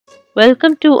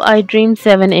Welcome to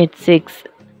IDREEM786.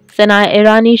 Sanaya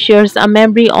Irani shares a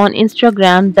memory on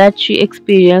Instagram that she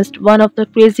experienced one of the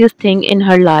craziest things in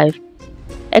her life.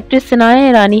 Actress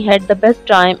Sanaya Irani had the best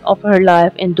time of her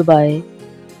life in Dubai.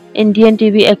 Indian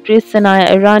TV actress Sanaya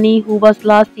Irani, who was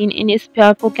last seen in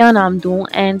isspyarkokiyanaamdoon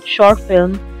and short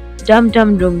film Dum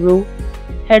Dum Dumru,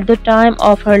 had the time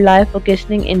of her life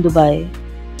vacationing in Dubai.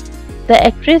 The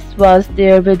actress was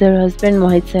there with her husband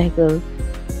Mohit Sehgal.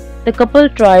 The couple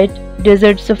tried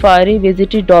desert safari,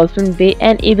 visited Dolphin Bay,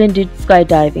 and even did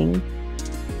skydiving.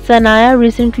 Sanaya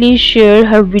recently shared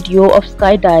her video of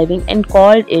skydiving and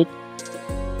called it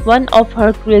one of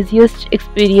her craziest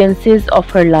experiences of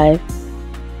her life.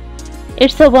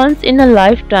 It's a once in a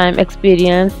lifetime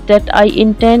experience that I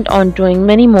intend on doing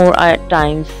many more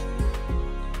times.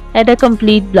 Had a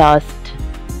complete blast.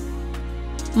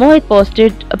 Mohit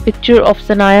posted a picture of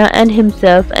Sanaya and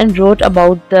himself and wrote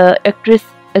about the actress'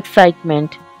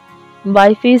 excitement.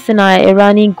 Wifey Sanaya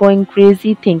Irani going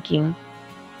crazy thinking.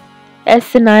 As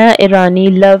Sanaya Irani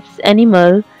loves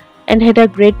animals and had a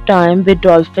great time with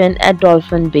dolphin at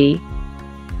Dolphin Bay.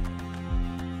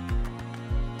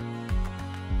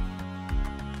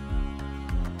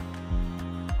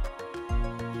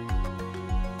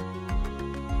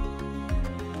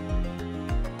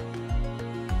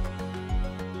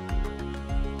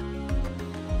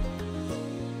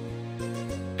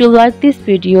 If you like this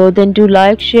video, then do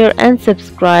like, share and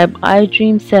subscribe.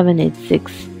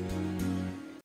 IDREEM786.